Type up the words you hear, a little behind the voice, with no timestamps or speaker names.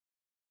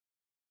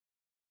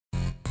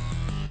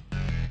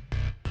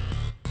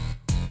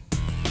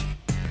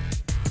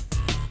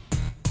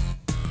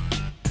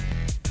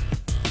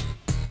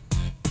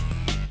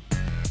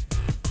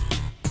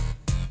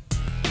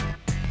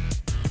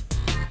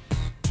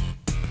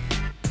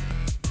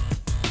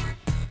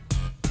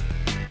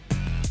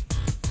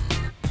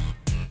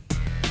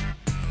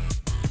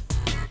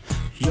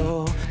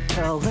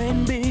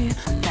telling me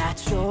that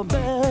your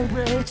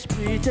marriage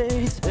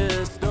predates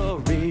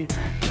history,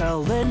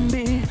 telling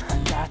me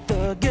that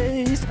the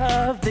gays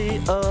have the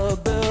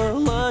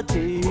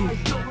ability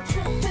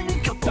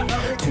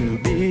to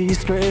be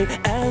straight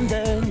and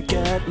then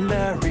get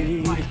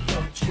married. Why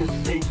don't you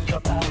think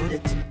about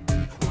it?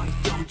 Why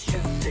don't you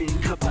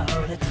think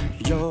about it?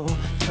 You're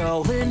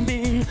telling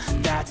me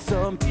that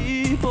some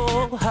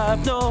people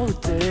have no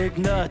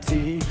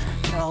dignity,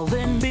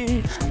 telling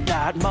me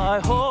that my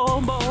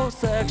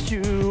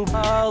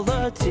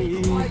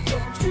homosexuality, why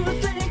don't you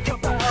think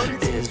about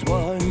it, is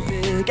one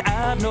big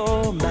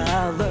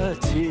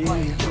abnormality.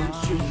 Why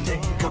don't you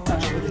think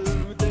about it?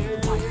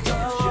 Why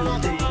don't you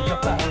think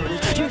about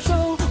it? You're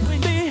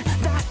showing me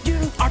that you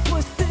are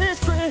twisted,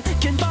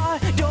 stricken by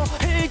your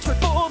hatred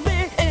for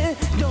me.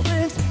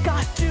 Ignorance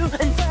got you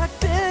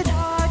infected.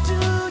 Why do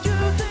you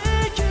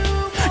think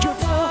you're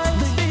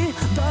telling me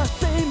the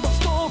same old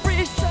story?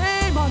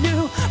 Shame on you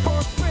for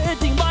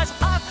spreading lies.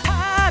 I've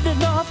had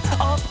enough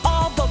of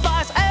all the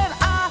lies, and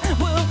I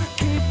will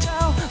keep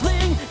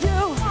telling you.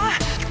 Why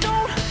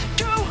don't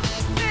you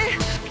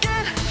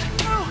begin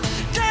to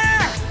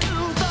dare to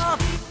love?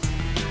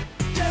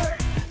 Dare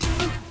to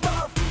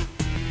love.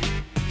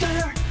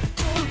 Dare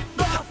to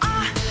love. I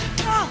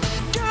tell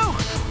you,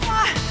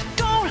 why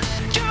don't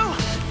you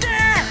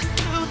dare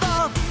to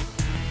love?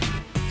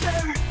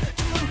 Dare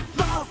to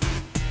love.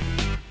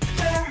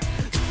 Dare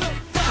to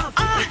love. I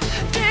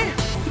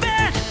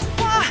demand,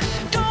 why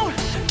don't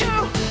you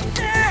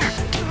dare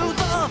to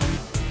love?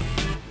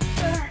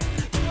 Dare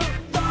to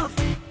love.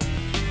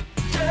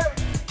 Dare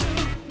to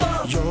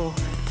love. You're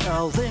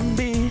telling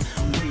me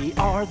we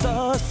are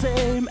the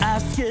same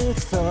as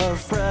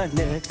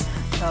schizophrenics,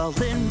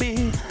 telling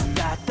me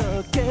that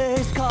the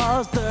gays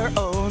cause their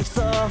own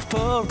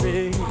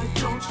suffering. Why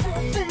don't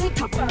you think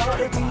about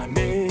it? I'm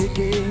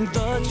making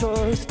the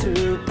choice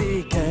to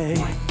be gay.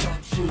 Why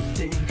don't you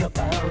think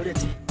about it?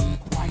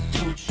 Why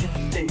don't you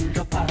think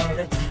about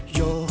it?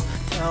 You're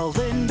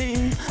telling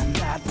me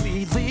that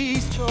we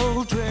leave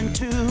children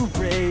to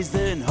raise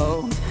in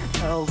homes,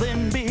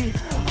 telling me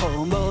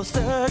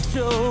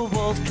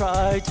homosexuals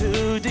try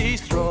to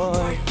destroy.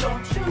 Why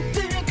don't you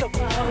think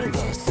about it?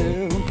 The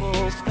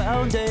simple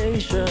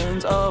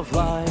foundations of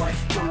life. Why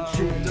don't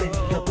you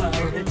think about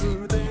it?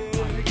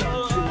 Why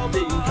don't you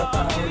think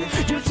about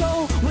it? You're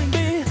showing